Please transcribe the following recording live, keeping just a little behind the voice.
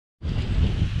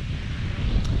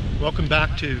Welcome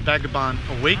back to Vagabond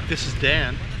Awake. This is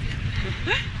Dan.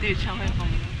 𝐂𝐎𝐒 from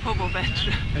Hobo Bench.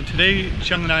 And today,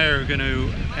 Chung and I are going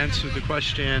to answer the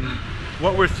question,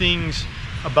 what were things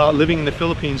about living in the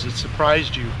Philippines that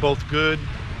surprised you, both good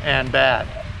and bad?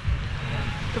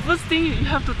 The first thing, you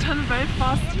have to turn very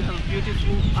fast. You have a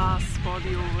beautiful ass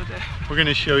body over there. We're going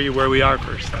to show you where we are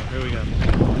first, though. Here we go.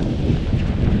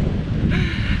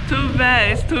 Too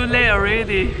bad, it's too late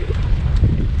already.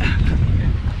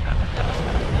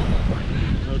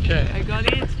 Okay. I got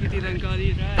it, you didn't got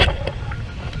it, right?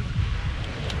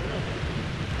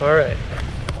 All right.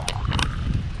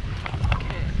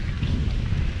 Okay.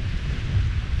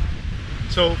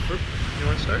 So, you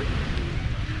want to start?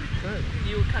 Go ahead.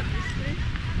 You cut this way?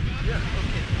 Yeah.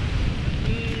 Okay.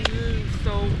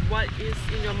 So what is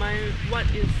in your mind, what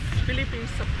is Philippines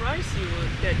surprised you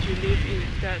that you live in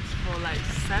that for like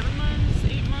 7 months,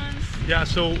 8 months? Yeah,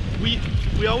 so we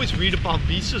always read about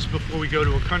visas before we go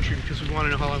to a country because we want to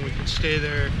know how long we can stay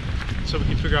there, so we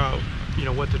can figure out, you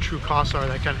know, what the true costs are,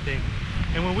 that kind of thing.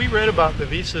 And when we read about the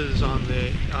visas on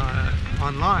the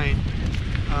online,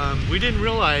 we didn't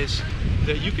realize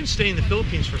that you can stay in the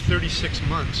Philippines for 36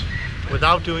 months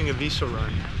without doing a visa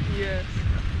run. Yes.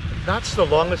 That's the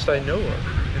longest I know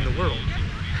of in the world.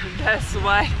 That's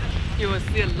why you will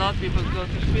see a lot of people go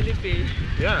to Philippines.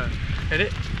 Yeah, and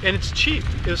it's cheap.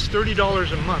 It's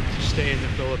 $30 a month to stay in the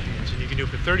Philippines, and you can do it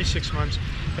for 36 months.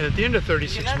 And at the end of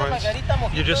 36 months,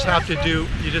 you just have to do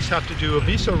a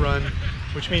visa run,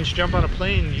 which means jump on a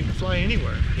plane. You can fly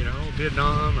anywhere, you know,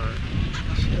 Vietnam or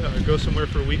go somewhere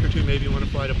for a week or two. Maybe you want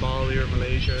to fly to Bali or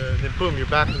Malaysia, and then boom, you're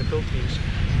back in the Philippines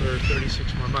for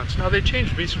 36 more months. Now they change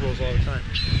visa rules all the time,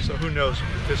 so who knows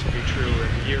if this will be true in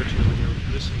a year or two when you're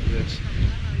listening to this.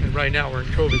 And right now we're in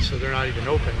COVID, so they're not even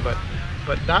open, but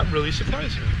that really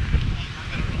surprised me.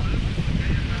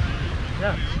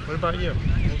 Yeah, what about you?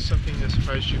 What's something that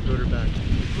surprised you, good or bad?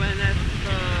 When I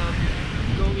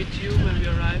go with you, when we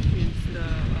arrived in the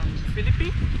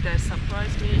Philippines, that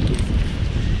surprised me is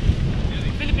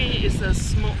Philippines is a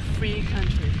smoke-free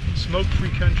country. Smoke-free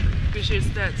country. Which is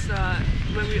that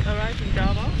when we arrive in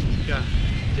Davao, yeah,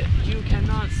 you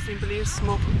cannot simply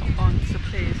smoke on the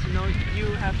place. You know, you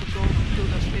have to go to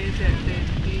the place that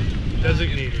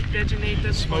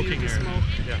designated smoking for you to area. smoke.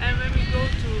 Yeah. And when we go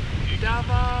to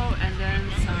Davao and then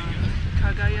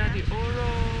Cagayan de Oro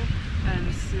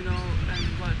and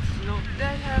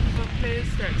they have a place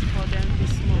that's for them to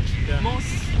smoke. Yeah. Most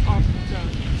of the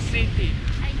city.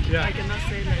 Yeah. I cannot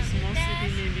say like small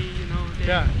city, maybe, you know,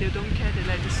 they don't care, they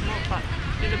like to smoke, but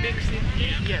in a big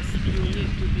city, yes, you need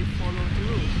to be followed the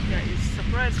rules. Yeah, it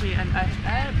surprised me, and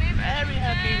I'm very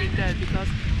happy with that, because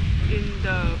in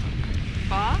the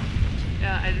bar,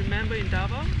 I remember in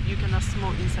Davao, you cannot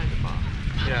smoke inside the bar.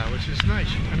 Yeah, which is nice.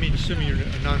 I mean, assuming you're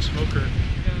a non-smoker,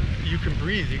 you can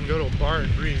breathe. You can go to a bar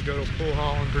and breathe, go to a pool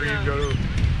hall and breathe, go to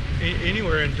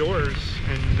anywhere indoors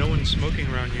and no one's smoking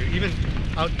around you. Even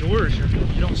outdoors,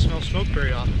 you don't smell smoke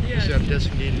very often because you have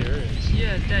designated areas.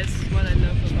 Yeah, that's what I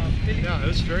love about Philippines. Yeah, it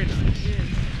was very nice. Yeah.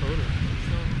 Totally.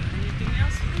 So, anything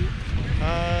else for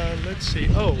you? Let's see.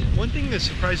 Oh, one thing that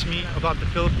surprised me about the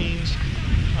Philippines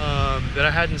that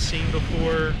I hadn't seen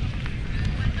before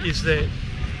is that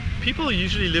people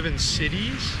usually live in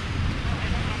cities.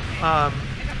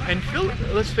 And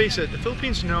let's face it, the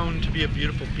Philippines is known to be a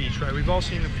beautiful beach, right? We've all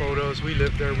seen the photos, we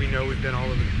live there, we know, we've been all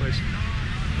over the place.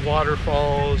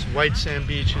 Waterfalls, white sand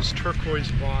beaches,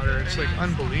 turquoise water, it's like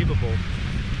unbelievable.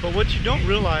 But what you don't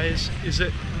realize is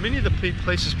that many of the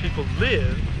places people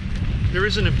live, there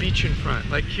isn't a beach in front.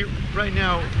 Like here, right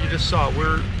now, you just saw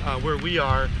where we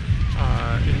are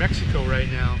in Mexico right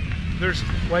now. There's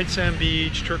white sand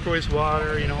beach, turquoise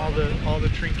water, you know, all the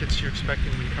trinkets you're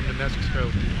expecting when you come to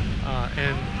Mexico.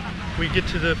 And we get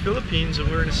to the Philippines and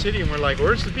we're in a city and we're like,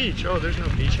 where's the beach? Oh, there's no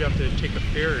beach, you have to take a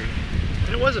ferry.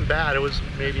 And it wasn't bad, it was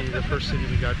maybe the first city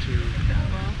we got to.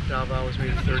 Davao was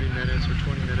maybe 30 minutes or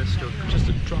 20 minutes to just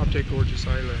a drop-dead gorgeous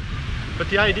island. But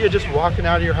the idea of just walking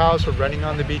out of your house or running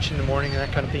on the beach in the morning and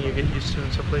that kind of thing you get used to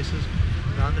in some places.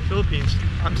 Not in the Philippines.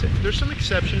 I'm saying there's some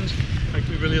exceptions, like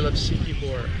we really love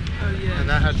𝐂𝐒 and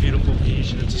that has beautiful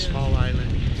beach and it's a small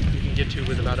island you can get to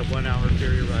with about a 1-hour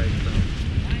ferry ride from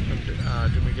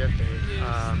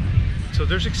𝐕𝐚𝐠𝐚𝐨𝐽. So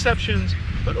there's exceptions,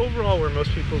 but overall where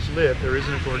most people live, there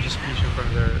isn't a gorgeous beach in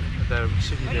front of the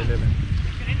city they live in.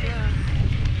 Yeah.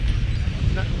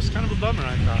 That was kind of a bummer,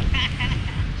 I thought.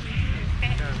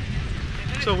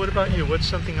 Yeah. So what about you? What's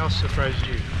something else surprised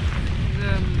you?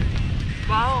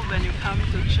 Wow, when you come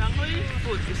to Chiang-Mai,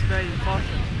 food is very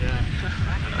important. Yeah.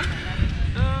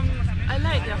 I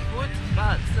like their food,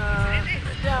 but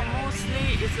they are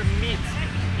mostly it's a meat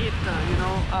eater, you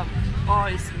know. all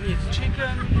is meat.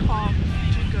 Chicken, pork,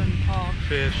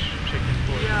 fish, chicken,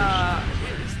 pork. Yeah,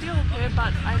 it's still okay,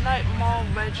 but I like more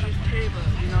vegetable,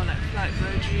 you know, like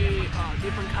veggie,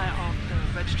 different kind of the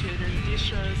vegetarian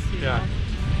dishes, you know.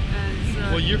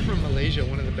 And, well, you're from Malaysia,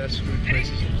 one of the best food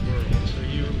places in the world, so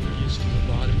you're used to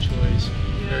a lot of choice,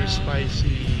 very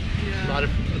spicy, a lot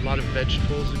of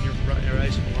vegetables in your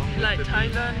rice along with like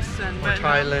Thailand and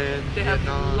Thailand, they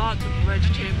Vietnam. have a lot of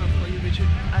vegetable for you, which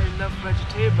I love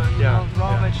vegetable, you know,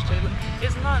 raw vegetable.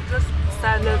 It's not just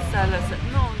salad.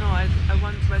 No, I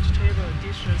want vegetable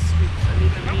dishes with a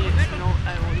little meat, you know,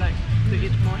 I would like to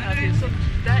eat more healthy. So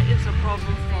that is a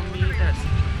problem for me, that's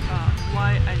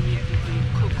why I need to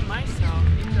cook myself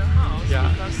in the house,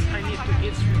 because I need to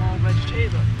eat more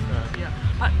vegetable. Yeah,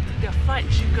 but their fried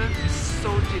chicken is so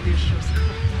delicious.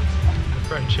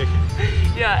 Fried chicken.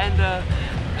 Yeah, and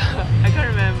I can't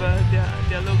remember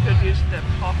their local dish, the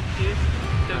pork dish,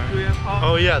 the grilled pork.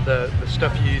 Oh yeah, the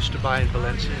stuff you used to buy in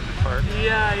Valencia in the park.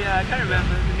 Yeah, I can't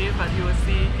remember the name, but you will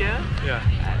see here. Yeah.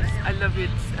 I love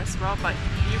it as well, but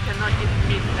you cannot eat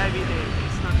meat every day.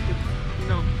 It's not good.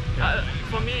 No.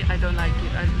 For me, I don't like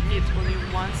it. I eat only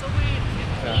once a week,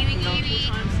 you know, 2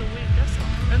 times a week, that's all.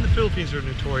 And the Philippines are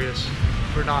notorious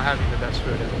for not having the best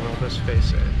food in the world, let's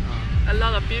face it. A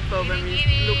lot of people, when we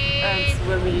look and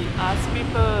when we ask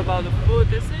people about the food,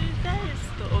 they say that is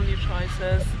the only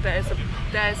choices. That is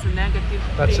a negative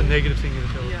thing. That's a negative thing in the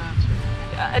Philippines.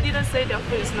 Yeah. I didn't say their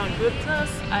food is not good,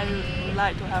 just I would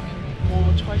like to have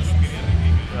more choices.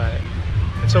 Right.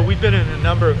 And so we've been in a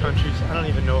number of countries, I don't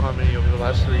even know how many over the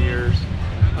last 3 years.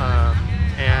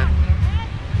 And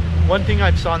one thing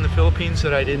I saw in the Philippines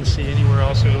that I didn't see anywhere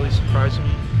else that really surprised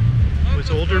me was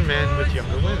older men with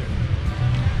younger women.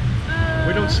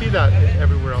 We don't see that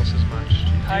everywhere else as much.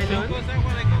 Thailand,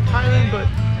 but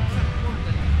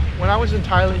when I was in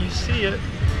Thailand, you see it.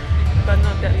 But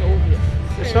not that obvious.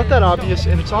 It's not that obvious,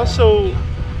 and it's also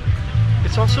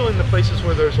in the places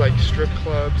where there's like strip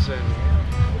clubs, and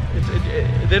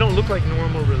they don't look like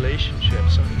normal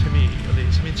relationships, to me at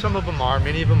least. I mean, some of them are,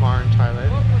 many of them are in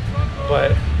Thailand,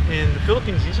 but in the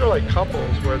Philippines, these are like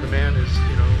couples where the man is,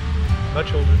 you know,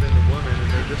 much older than the woman,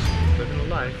 and they're just living a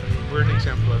life. I mean, we're an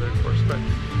example of it, of course,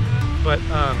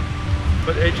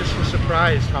 but I just was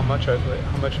surprised how much of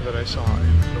it I saw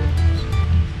in the Philippines.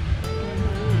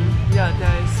 Yeah,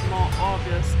 that is more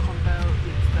obvious compared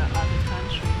with the other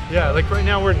countries. Yeah, like right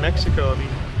now we're in Mexico. I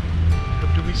mean,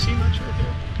 do we see much right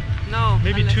here? No.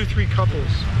 Maybe 2-3 couples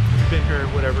who've been here,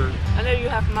 whatever. Unless you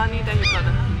have money, then you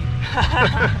gotta.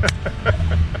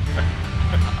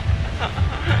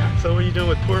 So what are you doing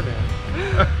with poor man?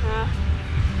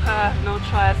 I have no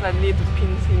choice. I need to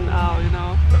pin him out, you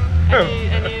know.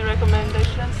 Any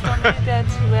recommendations for me that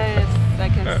where I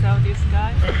can sell this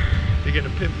guy? You're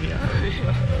gonna pimp me out?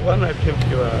 Why don't I pimp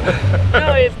you out?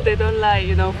 No, they don't like,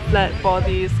 you know, flat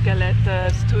body,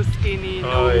 skeletons, too skinny,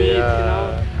 no meat, you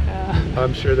know.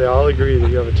 I'm sure they all agree that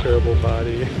you have a terrible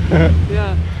body.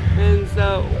 Yeah, and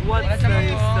so what is the thing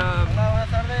is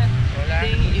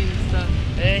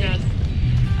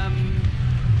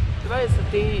what is the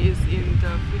thing is in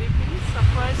the Philippines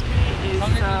surprised me is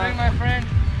my friend.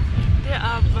 they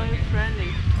are very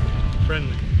friendly.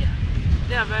 Friendly. Yeah,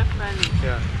 they are very friendly.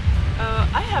 Yeah.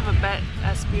 I have a bad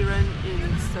experience in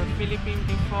the Philippines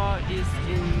before. Is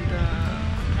in the I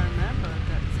can't remember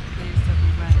that place that we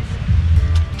went.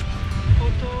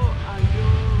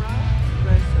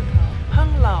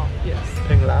 Hanglao, yes.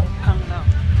 Hanglao? Hanglao.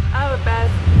 I have a bad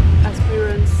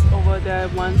experience over there.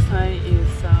 One time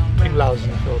is Hanglao is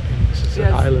in the Philippines. It's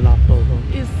an island off Boho.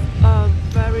 It's a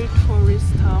very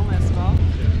tourist town as well,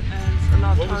 and a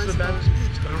lot of tourists. What was the bad go.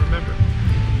 experience? I don't remember.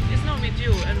 It's not with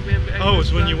you, and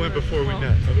it's when you went before we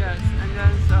met. Okay. Yes, and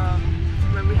then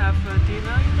when we have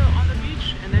dinner, you know, on the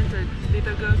beach, and then the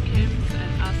little girl came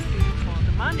and asking for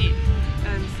the money,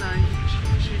 and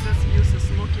she just used a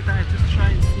smoky bag to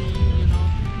try and see, you know.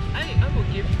 I will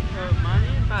give her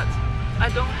money, but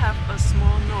I don't have a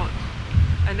small note,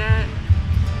 and then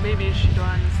maybe she don't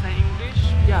understand English.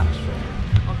 Yeah,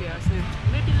 sure. Okay, I said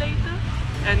maybe later,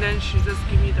 and then she just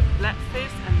give me the black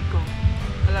face and go.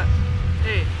 I'm like,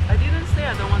 hey, I didn't say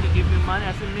I don't want to give you money.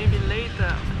 I said maybe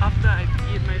later, after I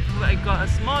eat my food, I got a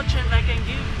small change I can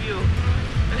give you.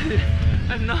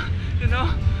 I'm not, you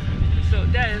know. So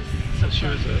that is. So she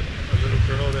was a little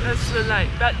girl that. That's like,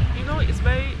 but you know, it's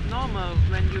very normal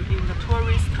when you're in the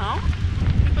tourist town.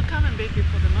 People come and beg you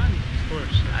for the money. Of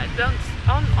course. I don't.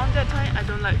 On that time, I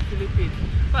don't like Philippines.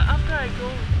 But after I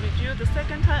go with you the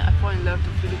second time, I fall in love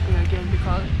with Philippines again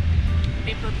because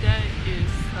people there is.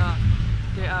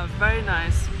 They are very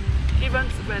nice. even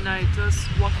when I just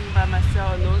walking by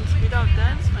myself alone without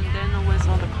dance, and then always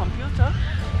on the computer.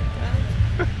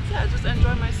 And yeah, I just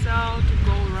enjoy myself to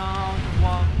go around, to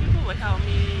walk. People will help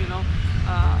me, you know.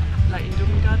 Like in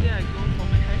𝐕𝐚𝐠𝐴, I go for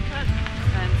my haircut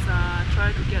and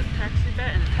try to get taxi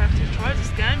back, and the taxi try to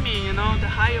scam me, you know,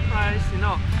 the higher price, you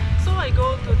know. So I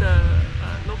go to the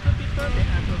local people. They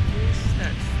have a booth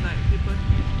that's like people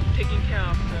taking care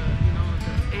of the, you know,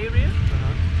 the area.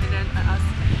 And then I ask,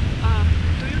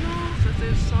 do you know? So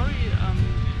they say, sorry,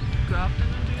 good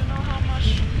afternoon. Do you know how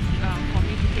much for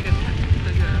me to take a taxi,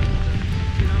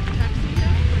 you know, taxi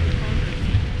here?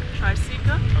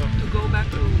 Tricycle to go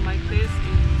back to my place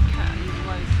in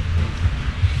what is the place?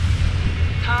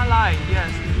 𝐂𝐈𝐕𝐈𝐍𝐆,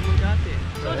 yes, in 𝐕𝐚𝐠𝐴.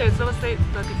 So they just say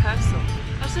 30 peso.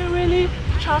 I said, really?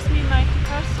 Charge me 90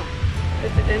 peso.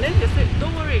 And then they said,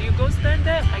 don't worry, you go stand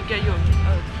there, I get you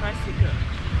a tricycle.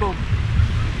 Boom.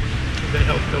 They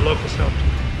help, the locals help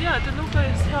you. Yeah, the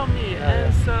locals help me.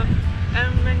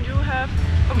 And when you have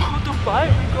a motorbike,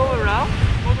 we go around,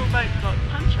 motorbike got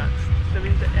punctured.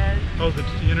 In the air. Oh, the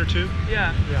inner tube?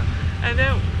 Yeah. Yeah. And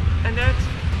then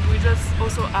we just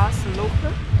also ask the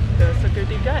local, the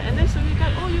security guy, and then security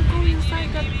guy, oh, you go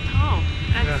inside that town.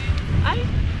 And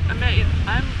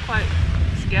I'm quite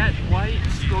scared why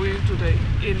it's going to the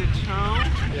inner town.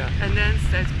 Yeah. And then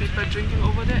there's people drinking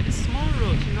over there. It's small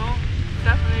road, you know.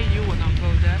 Definitely you will not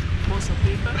go there, most of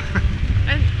people.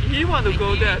 And he want to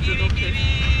go there. I said, okay,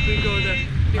 we go there.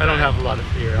 I don't have a lot of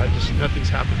fear. Nothing's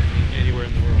happening anywhere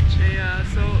in the world. So. Yeah,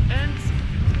 so and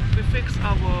we fix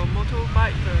our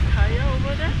motorbike, the tire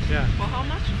over there. Yeah. For how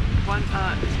much? It's $1.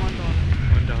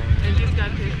 $1. And this guy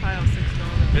paid $5 or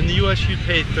 $6. In the US you'd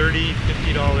pay $30,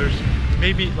 $50.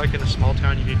 Maybe like in a small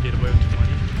town you could get away with 20.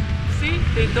 See,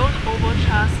 they don't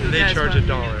overcharge you. They charge $1,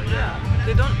 yeah.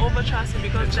 They don't overcharge you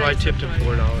because and so I tipped him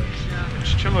 $4. Yeah.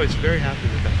 𝐂𝐴 is very happy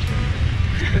with that too.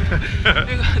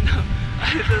 Because no,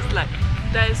 I just like,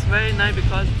 that is very nice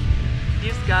because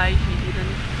this guy, he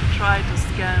didn't try to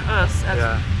scam us as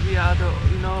we are the,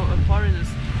 you know, foreigners.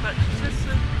 But just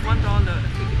 $1, 50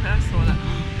 peso, like,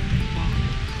 wow.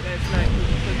 It's like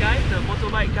the guy, the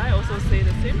motorbike guy also say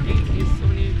the same thing. It's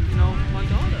only, you know, $1.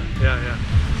 Yeah, yeah.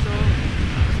 So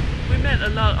we met a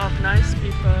lot of nice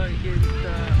people in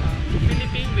the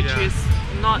Philippines, which is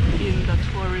not in the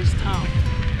tourist town.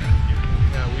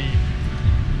 Yeah,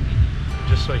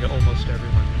 just like almost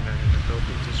everyone we met in the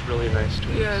Philippines is really nice to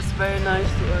us. Yeah, it's very nice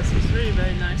to us. It's really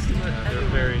very nice to us. They're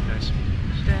very nice people.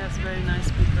 There's very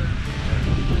nice people.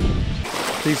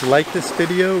 Please like this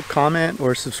video, comment,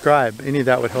 or subscribe. Any of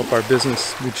that would help our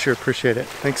business. We'd sure appreciate it.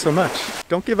 Thanks so much.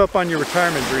 Don't give up on your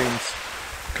retirement dreams.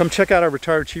 Come check out our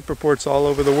Retire Cheap reports all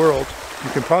over the world.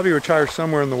 You can probably retire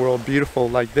somewhere in the world beautiful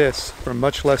like this for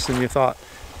much less than you thought.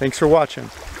 Thanks for watching.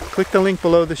 Click the link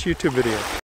below this YouTube video.